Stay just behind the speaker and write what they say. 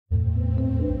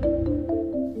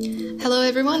Hello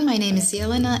everyone, my name is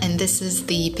Jelena and this is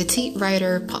the Petite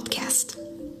Writer podcast.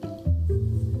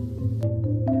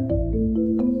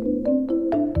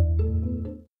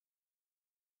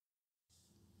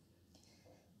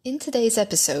 In today's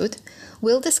episode,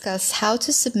 we'll discuss how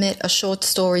to submit a short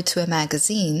story to a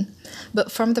magazine,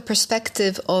 but from the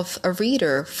perspective of a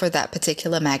reader for that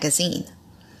particular magazine.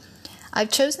 I've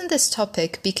chosen this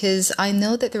topic because I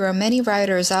know that there are many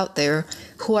writers out there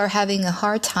who are having a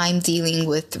hard time dealing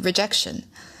with rejection.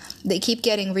 They keep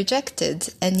getting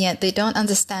rejected, and yet they don't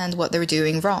understand what they're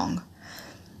doing wrong.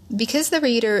 Because the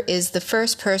reader is the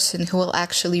first person who will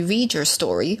actually read your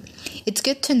story, it's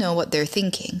good to know what they're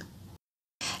thinking.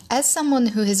 As someone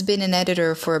who has been an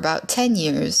editor for about 10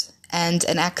 years and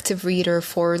an active reader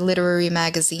for literary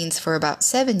magazines for about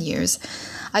 7 years,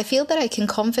 I feel that I can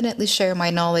confidently share my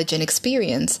knowledge and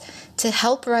experience to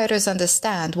help writers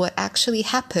understand what actually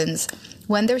happens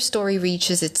when their story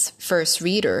reaches its first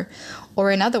reader, or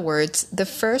in other words, the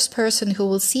first person who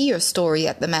will see your story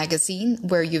at the magazine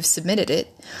where you've submitted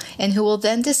it, and who will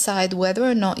then decide whether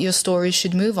or not your story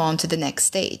should move on to the next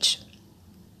stage.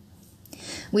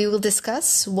 We will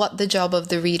discuss what the job of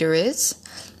the reader is,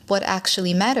 what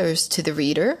actually matters to the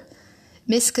reader,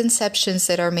 misconceptions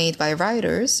that are made by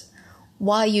writers,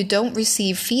 why you don't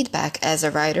receive feedback as a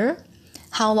writer,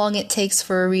 how long it takes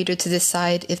for a reader to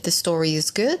decide if the story is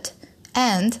good,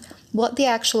 and what the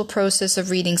actual process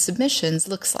of reading submissions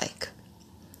looks like.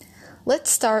 Let's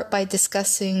start by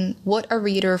discussing what a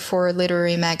reader for a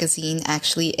literary magazine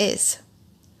actually is.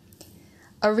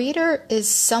 A reader is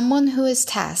someone who is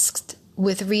tasked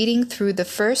with reading through the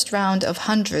first round of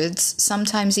hundreds,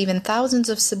 sometimes even thousands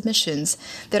of submissions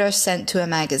that are sent to a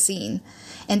magazine,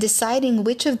 and deciding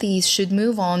which of these should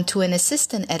move on to an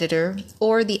assistant editor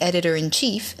or the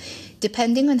editor-in-chief,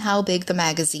 depending on how big the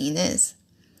magazine is.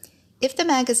 If the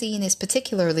magazine is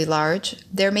particularly large,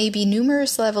 there may be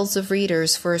numerous levels of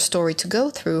readers for a story to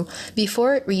go through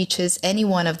before it reaches any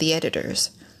one of the editors.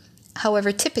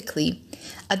 However, typically,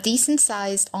 a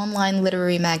decent-sized online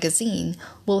literary magazine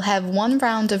will have one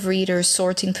round of readers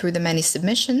sorting through the many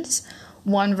submissions,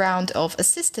 one round of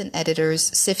assistant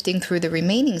editors sifting through the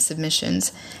remaining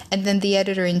submissions, and then the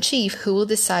editor-in-chief who will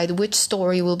decide which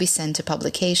story will be sent to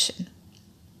publication.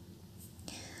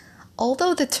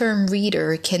 Although the term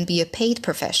reader can be a paid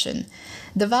profession,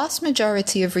 the vast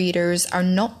majority of readers are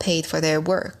not paid for their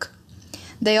work.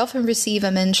 They often receive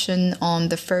a mention on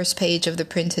the first page of the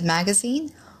printed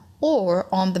magazine or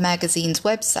on the magazine's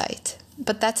website,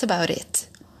 but that's about it.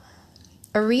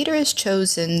 A reader is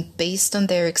chosen based on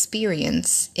their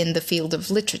experience in the field of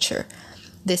literature.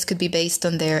 This could be based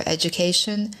on their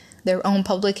education, their own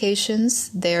publications,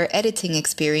 their editing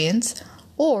experience,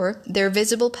 or their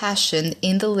visible passion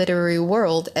in the literary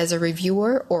world as a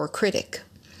reviewer or critic.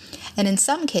 And in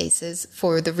some cases,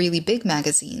 for the really big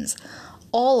magazines,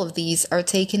 all of these are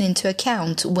taken into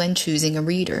account when choosing a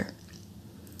reader.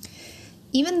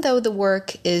 Even though the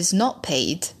work is not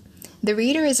paid, the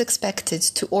reader is expected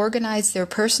to organize their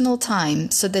personal time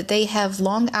so that they have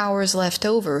long hours left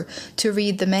over to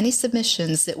read the many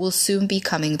submissions that will soon be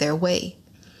coming their way.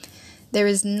 There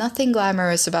is nothing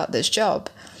glamorous about this job,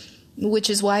 which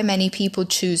is why many people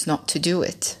choose not to do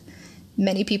it.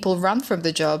 Many people run from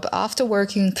the job after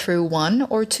working through 1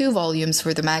 or 2 volumes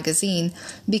for the magazine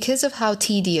because of how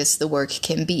tedious the work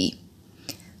can be.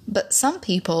 But some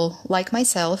people, like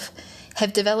myself,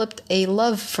 have developed a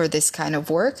love for this kind of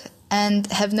work and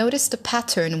have noticed a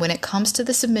pattern when it comes to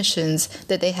the submissions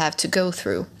that they have to go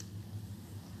through.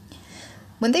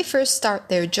 When they first start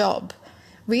their job,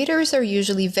 readers are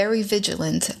usually very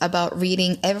vigilant about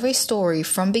reading every story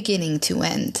from beginning to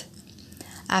end.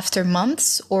 After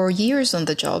months or years on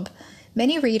the job,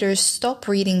 many readers stop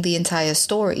reading the entire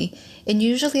story and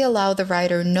usually allow the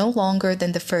writer no longer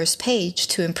than the first page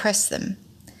to impress them.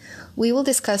 We will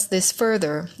discuss this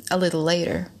further a little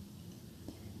later.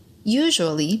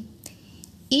 Usually,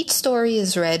 each story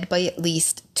is read by at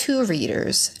least 2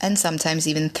 readers, and sometimes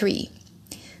even 3.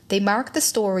 They mark the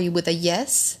story with a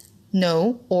yes,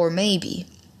 no, or maybe.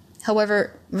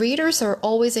 However, readers are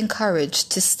always encouraged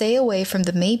to stay away from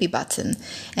the maybe button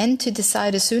and to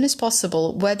decide as soon as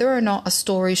possible whether or not a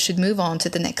story should move on to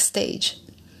the next stage.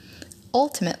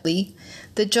 Ultimately,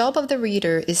 the job of the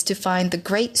reader is to find the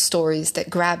great stories that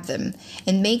grab them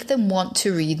and make them want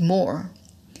to read more.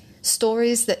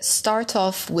 Stories that start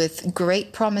off with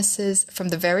great promises from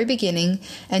the very beginning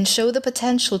and show the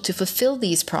potential to fulfill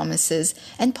these promises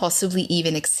and possibly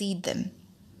even exceed them.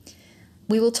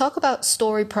 We will talk about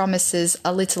story promises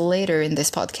a little later in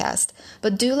this podcast,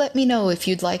 but do let me know if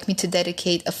you'd like me to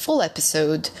dedicate a full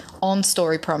episode on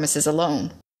story promises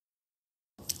alone.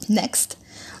 Next,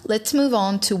 let's move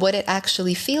on to what it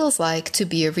actually feels like to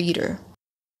be a reader.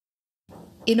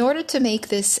 In order to make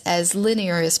this as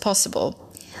linear as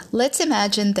possible, let's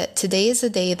imagine that today is a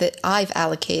day that I've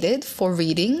allocated for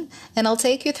reading, and I'll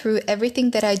take you through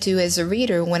everything that I do as a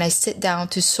reader when I sit down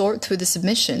to sort through the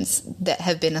submissions that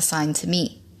have been assigned to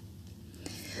me.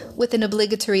 With an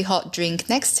obligatory hot drink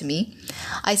next to me,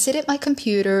 I sit at my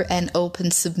computer and open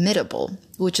Submittable,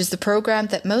 which is the program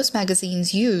that most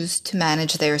magazines use to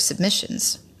manage their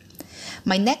submissions.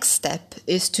 My next step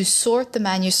is to sort the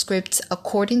manuscripts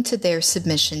according to their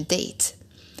submission date.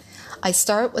 I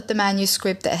start with the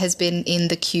manuscript that has been in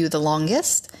the queue the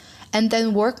longest, and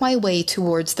then work my way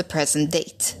towards the present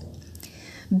date.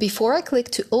 Before I click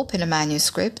to open a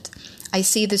manuscript, I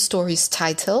see the story's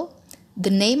title, the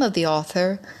name of the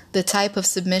author, the type of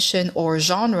submission or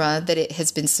genre that it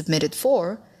has been submitted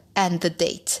for, and the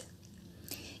date.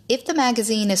 If the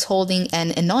magazine is holding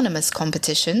an anonymous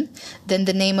competition, then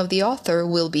the name of the author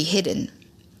will be hidden.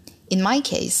 In my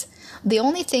case, the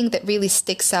only thing that really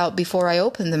sticks out before I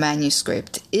open the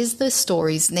manuscript is the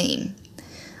story's name.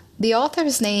 The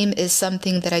author's name is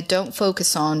something that I don't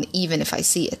focus on even if I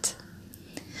see it.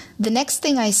 The next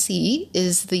thing I see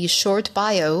is the short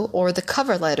bio or the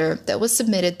cover letter that was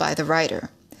submitted by the writer.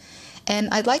 And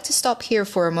I'd like to stop here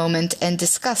for a moment and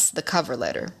discuss the cover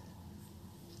letter.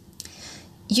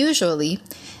 Usually,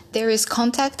 there is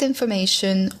contact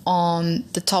information on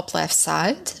the top left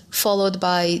side, followed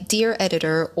by Dear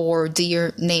Editor or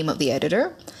Dear Name of the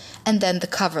Editor, and then the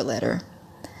cover letter.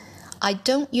 I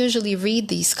don't usually read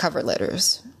these cover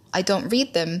letters. I don't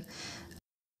read them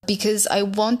because I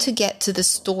want to get to the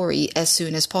story as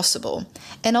soon as possible,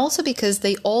 and also because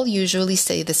they all usually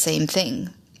say the same thing.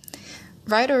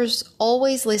 Writers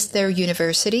always list their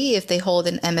university if they hold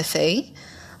an MFA,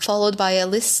 followed by a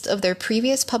list of their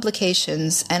previous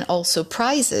publications and also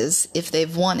prizes if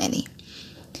they've won any.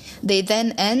 They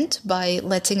then end by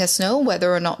letting us know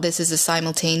whether or not this is a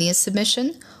simultaneous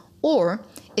submission, or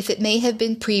if it may have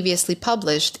been previously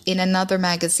published in another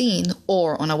magazine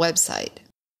or on a website.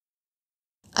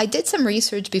 I did some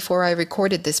research before I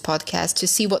recorded this podcast to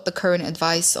see what the current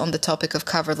advice on the topic of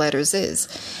cover letters is,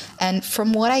 and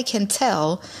from what I can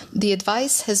tell, the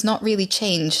advice has not really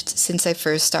changed since I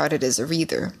first started as a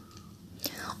reader.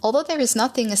 Although there is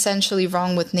nothing essentially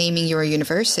wrong with naming your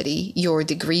university, your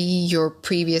degree, your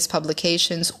previous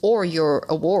publications, or your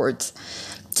awards,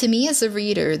 to me as a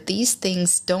reader, these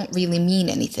things don't really mean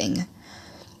anything.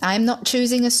 I'm not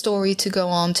choosing a story to go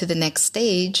on to the next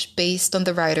stage based on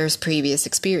the writer's previous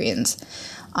experience.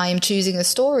 I am choosing a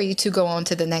story to go on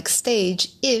to the next stage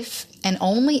if, and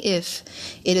only if,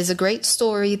 it is a great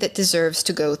story that deserves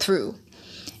to go through.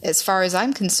 As far as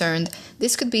I'm concerned,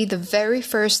 this could be the very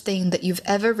first thing that you've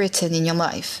ever written in your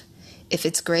life. If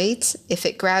it's great, if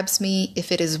it grabs me,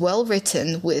 if it is well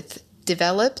written with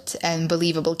developed and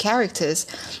believable characters,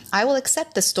 I will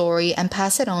accept the story and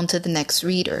pass it on to the next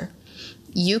reader.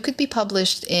 You could be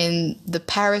published in the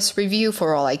Paris Review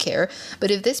for all I care,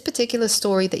 but if this particular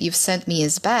story that you've sent me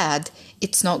is bad,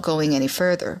 it's not going any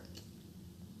further.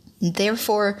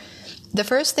 Therefore, the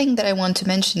first thing that I want to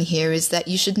mention here is that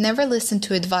you should never listen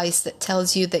to advice that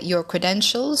tells you that your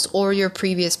credentials or your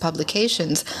previous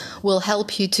publications will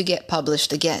help you to get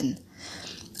published again.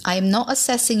 I am not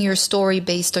assessing your story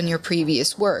based on your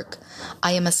previous work.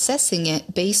 I am assessing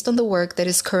it based on the work that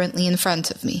is currently in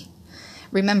front of me.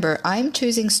 Remember, I'm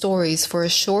choosing stories for a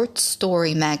short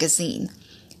story magazine.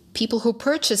 People who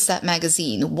purchase that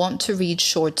magazine want to read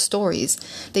short stories.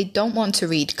 They don't want to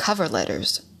read cover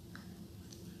letters.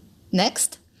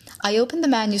 Next, I open the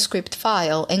manuscript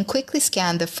file and quickly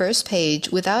scan the first page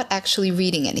without actually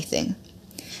reading anything.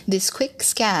 This quick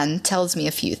scan tells me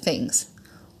a few things.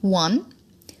 1.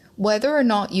 Whether or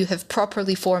not you have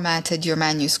properly formatted your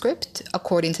manuscript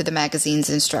according to the magazine's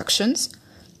instructions.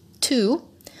 2.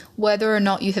 Whether or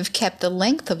not you have kept the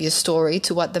length of your story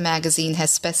to what the magazine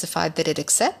has specified that it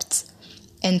accepts.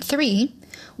 And 3,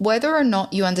 whether or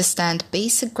not you understand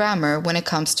basic grammar when it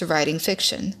comes to writing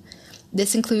fiction.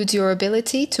 This includes your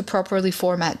ability to properly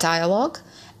format dialogue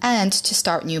and to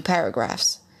start new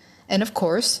paragraphs. And of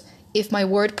course, if my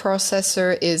word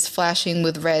processor is flashing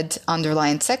with red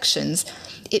underlined sections,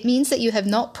 it means that you have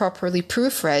not properly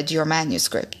proofread your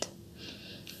manuscript.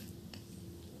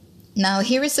 Now,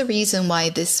 here is the reason why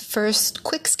this first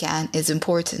quick scan is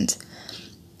important.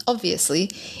 Obviously,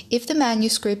 if the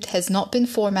manuscript has not been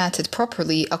formatted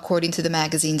properly according to the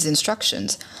magazine's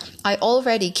instructions, I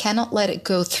already cannot let it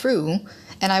go through,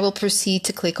 and I will proceed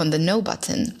to click on the No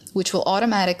button, which will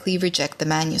automatically reject the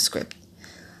manuscript.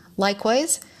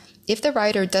 Likewise, If the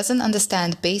writer doesn't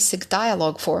understand basic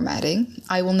dialogue formatting,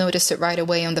 I will notice it right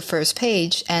away on the first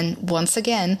page and, once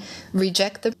again,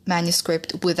 reject the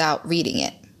manuscript without reading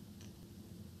it.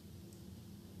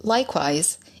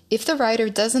 Likewise, if the writer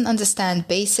doesn't understand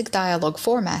basic dialogue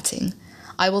formatting,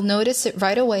 I will notice it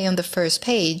right away on the first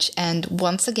page and,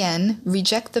 once again,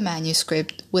 reject the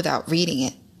manuscript without reading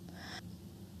it.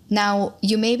 Now,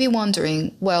 you may be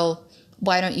wondering, well,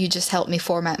 why don't you just help me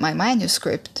format my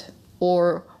manuscript?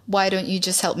 Or why don't you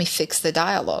just help me fix the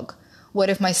dialogue? What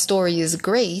if my story is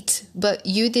great, but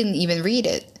you didn't even read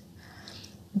it?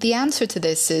 The answer to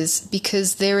this is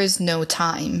because there is no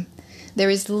time. There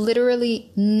is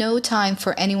literally no time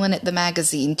for anyone at the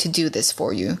magazine to do this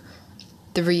for you.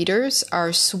 The readers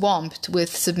are swamped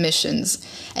with submissions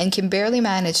and can barely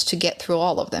manage to get through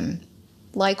all of them.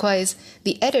 Likewise,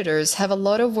 the editors have a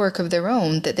lot of work of their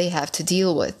own that they have to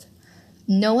deal with.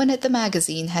 No one at the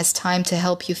magazine has time to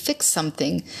help you fix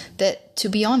something that, to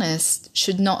be honest,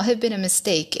 should not have been a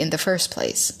mistake in the first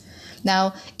place.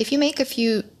 Now, if you make a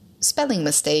few spelling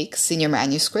mistakes in your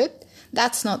manuscript,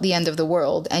 that's not the end of the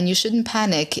world, and you shouldn't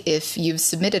panic if you've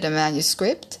submitted a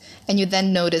manuscript and you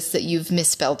then notice that you've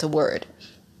misspelled a word.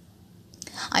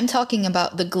 I'm talking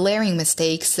about the glaring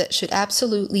mistakes that should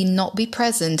absolutely not be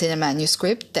present in a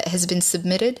manuscript that has been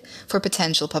submitted for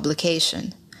potential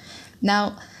publication.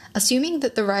 Now, assuming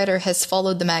that the writer has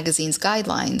followed the magazine's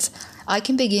guidelines, I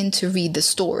can begin to read the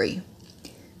story.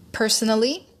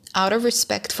 Personally, out of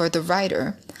respect for the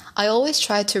writer, I always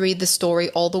try to read the story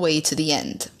all the way to the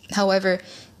end. However,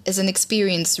 as an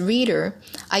experienced reader,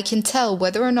 I can tell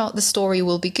whether or not the story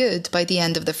will be good by the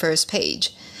end of the first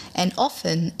page, and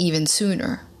often even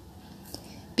sooner.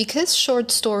 Because short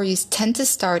stories tend to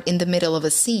start in the middle of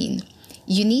a scene,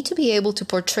 you need to be able to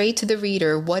portray to the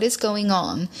reader what is going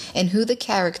on and who the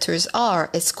characters are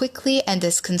as quickly and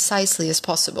as concisely as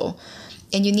possible,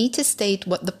 and you need to state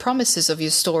what the promises of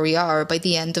your story are by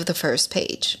the end of the first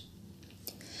page.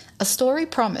 A story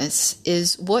promise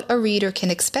is what a reader can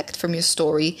expect from your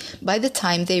story by the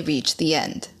time they reach the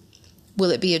end. Will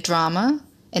it be a drama,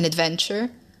 an adventure,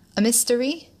 a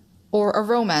mystery, or a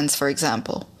romance, for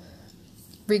example?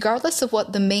 Regardless of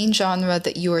what the main genre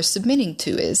that you are submitting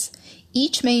to is,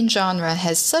 each main genre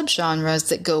has subgenres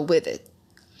that go with it.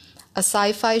 A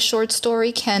sci-fi short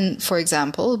story can, for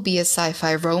example, be a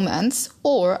sci-fi romance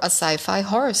or a sci-fi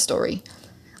horror story.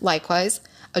 Likewise,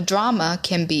 a drama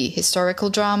can be historical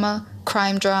drama,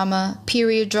 crime drama,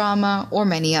 period drama, or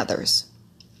many others.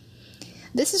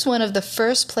 This is one of the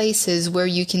first places where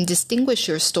you can distinguish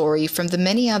your story from the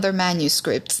many other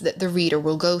manuscripts that the reader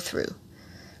will go through.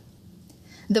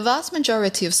 The vast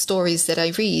majority of stories that I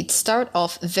read start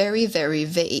off very, very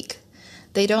vague.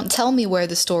 They don't tell me where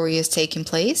the story is taking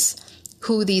place,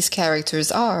 who these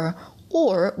characters are,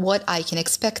 or what I can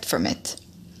expect from it.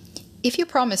 If you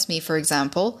promise me, for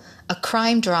example, a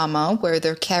crime drama where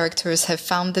their characters have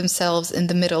found themselves in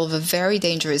the middle of a very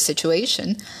dangerous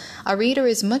situation, a reader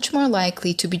is much more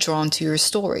likely to be drawn to your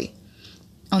story.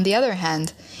 On the other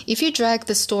hand, if you drag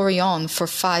the story on for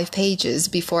 5 pages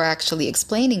before actually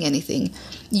explaining anything,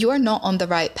 you are not on the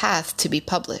right path to be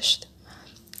published.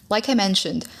 Like I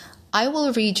mentioned, I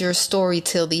will read your story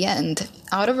till the end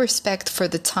out of respect for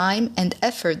the time and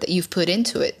effort that you've put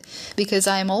into it, because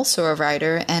I am also a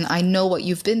writer and I know what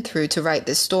you've been through to write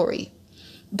this story.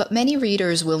 But many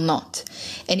readers will not,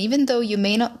 and even though you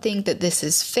may not think that this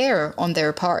is fair on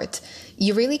their part,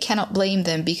 you really cannot blame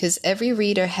them because every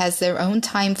reader has their own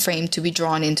time frame to be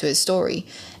drawn into a story,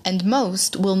 and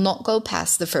most will not go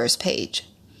past the first page.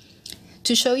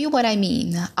 To show you what I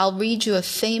mean, I'll read you a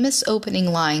famous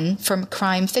opening line from a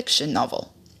crime fiction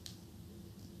novel.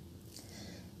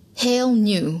 Hale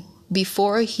knew,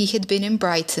 before he had been in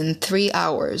Brighton 3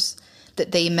 hours,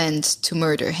 that they meant to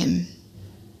murder him.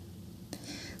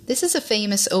 This is a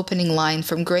famous opening line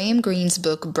from Graham Greene's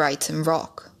book Brighton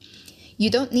Rock. You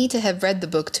don't need to have read the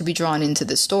book to be drawn into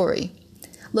the story.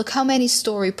 Look how many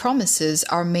story promises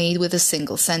are made with a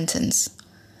single sentence.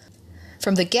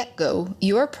 From the get-go,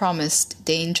 you are promised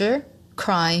danger,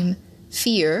 crime,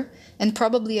 fear, and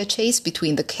probably a chase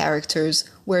between the characters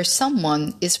where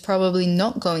someone is probably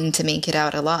not going to make it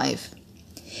out alive.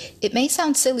 It may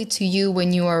sound silly to you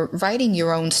when you are writing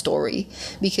your own story,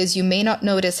 because you may not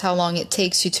notice how long it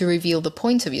takes you to reveal the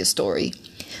point of your story,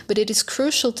 but it is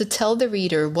crucial to tell the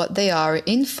reader what they are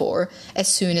in for as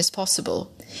soon as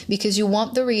possible, because you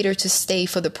want the reader to stay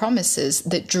for the promises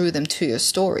that drew them to your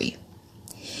story.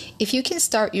 If you can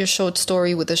start your short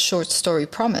story with a short story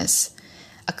promise,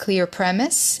 a clear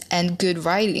premise, and good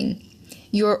writing,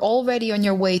 you are already on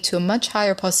your way to a much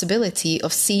higher possibility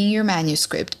of seeing your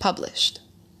manuscript published.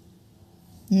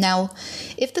 Now,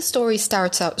 if the story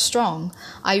starts out strong,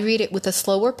 I read it with a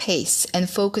slower pace and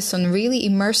focus on really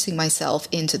immersing myself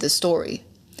into the story.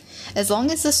 As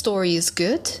long as the story is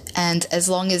good, and as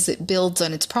long as it builds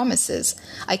on its promises,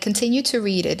 I continue to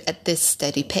read it at this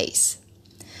steady pace.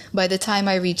 By the time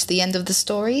I reach the end of the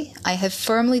story, I have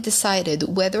firmly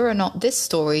decided whether or not this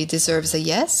story deserves a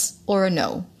yes or a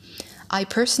no. I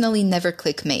personally never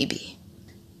click maybe.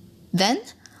 Then,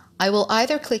 I will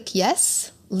either click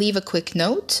yes, leave a quick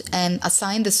note, and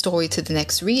assign the story to the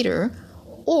next reader,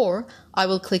 or I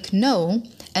will click no,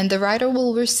 and the writer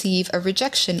will receive a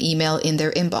rejection email in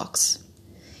their inbox.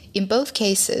 In both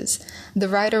cases, the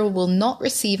writer will not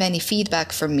receive any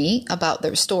feedback from me about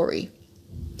their story.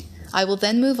 I will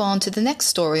then move on to the next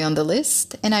story on the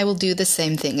list, and I will do the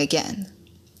same thing again.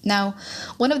 Now,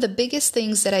 one of the biggest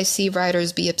things that I see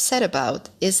writers be upset about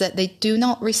is that they do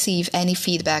not receive any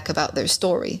feedback about their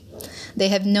story. They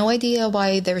have no idea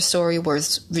why their story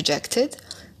was rejected,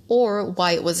 or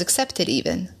why it was accepted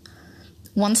even.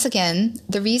 Once again,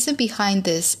 the reason behind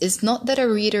this is not that a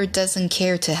reader doesn't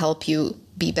care to help you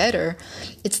be better,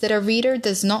 it's that a reader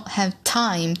does not have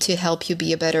time to help you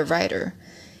be a better writer.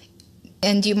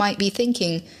 And you might be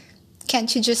thinking,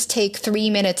 can't you just take 3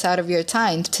 minutes out of your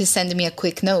time to send me a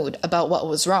quick note about what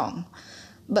was wrong?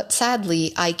 But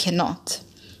sadly, I cannot.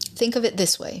 Think of it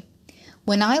this way.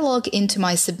 When I log into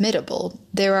my Submittable,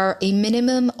 there are a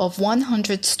minimum of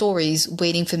 100 stories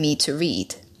waiting for me to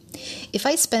read. If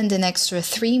I spend an extra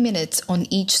 3 minutes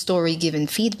on each story given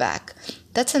feedback,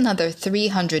 that's another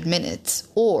 300 minutes,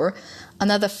 or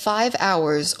another 5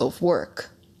 hours of work.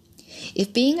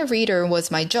 If being a reader was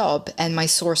my job and my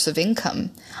source of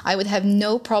income, I would have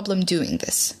no problem doing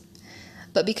this.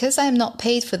 But because I am not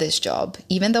paid for this job,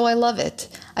 even though I love it,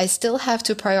 I still have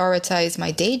to prioritize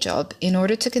my day job in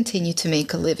order to continue to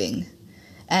make a living.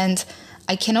 And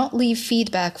I cannot leave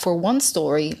feedback for one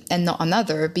story and not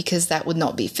another because that would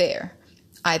not be fair.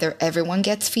 Either everyone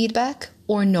gets feedback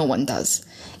or no one does.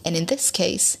 And in this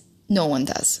case, no one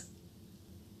does.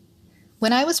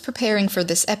 When I was preparing for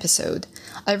this episode,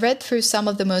 I read through some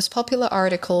of the most popular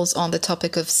articles on the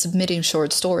topic of submitting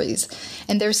short stories,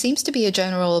 and there seems to be a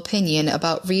general opinion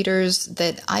about readers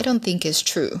that I don't think is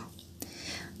true.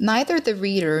 Neither the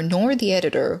reader nor the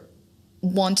editor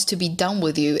want to be done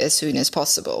with you as soon as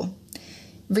possible.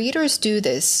 Readers do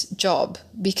this job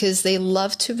because they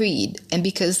love to read and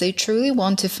because they truly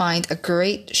want to find a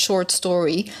great short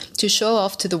story to show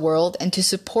off to the world and to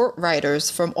support writers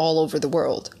from all over the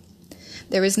world.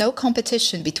 There is no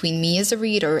competition between me as a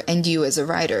reader and you as a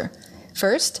writer.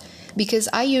 First, because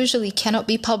I usually cannot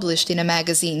be published in a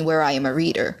magazine where I am a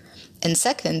reader. And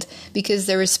second, because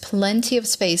there is plenty of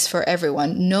space for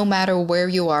everyone, no matter where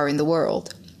you are in the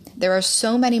world. There are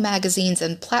so many magazines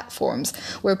and platforms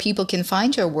where people can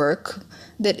find your work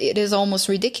that it is almost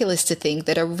ridiculous to think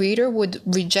that a reader would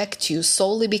reject you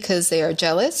solely because they are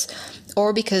jealous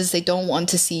or because they don't want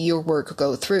to see your work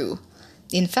go through.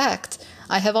 In fact,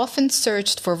 I have often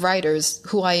searched for writers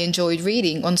who I enjoyed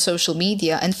reading on social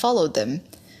media and followed them,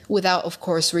 without of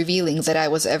course revealing that I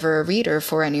was ever a reader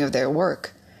for any of their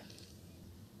work.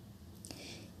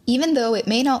 Even though it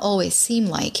may not always seem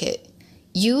like it,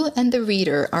 you and the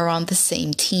reader are on the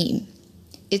same team.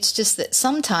 It's just that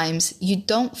sometimes you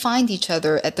don't find each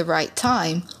other at the right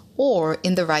time or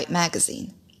in the right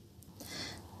magazine.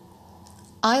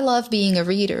 I love being a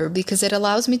reader because it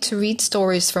allows me to read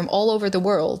stories from all over the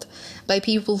world by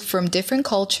people from different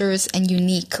cultures and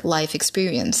unique life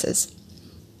experiences.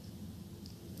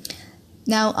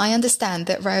 Now, I understand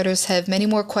that writers have many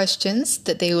more questions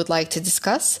that they would like to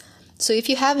discuss, so if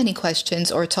you have any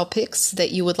questions or topics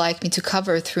that you would like me to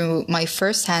cover through my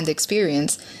first-hand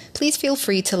experience, please feel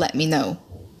free to let me know.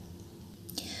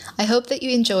 I hope that you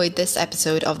enjoyed this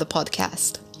episode of the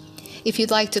podcast. If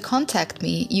you'd like to contact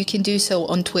me, you can do so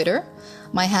on Twitter.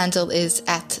 My handle is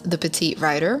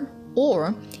 @thepetitewriter,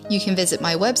 or you can visit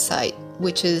my website,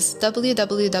 which is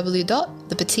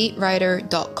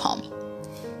www.thepetitewriter.com.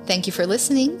 Thank you for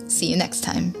listening. See you next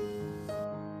time.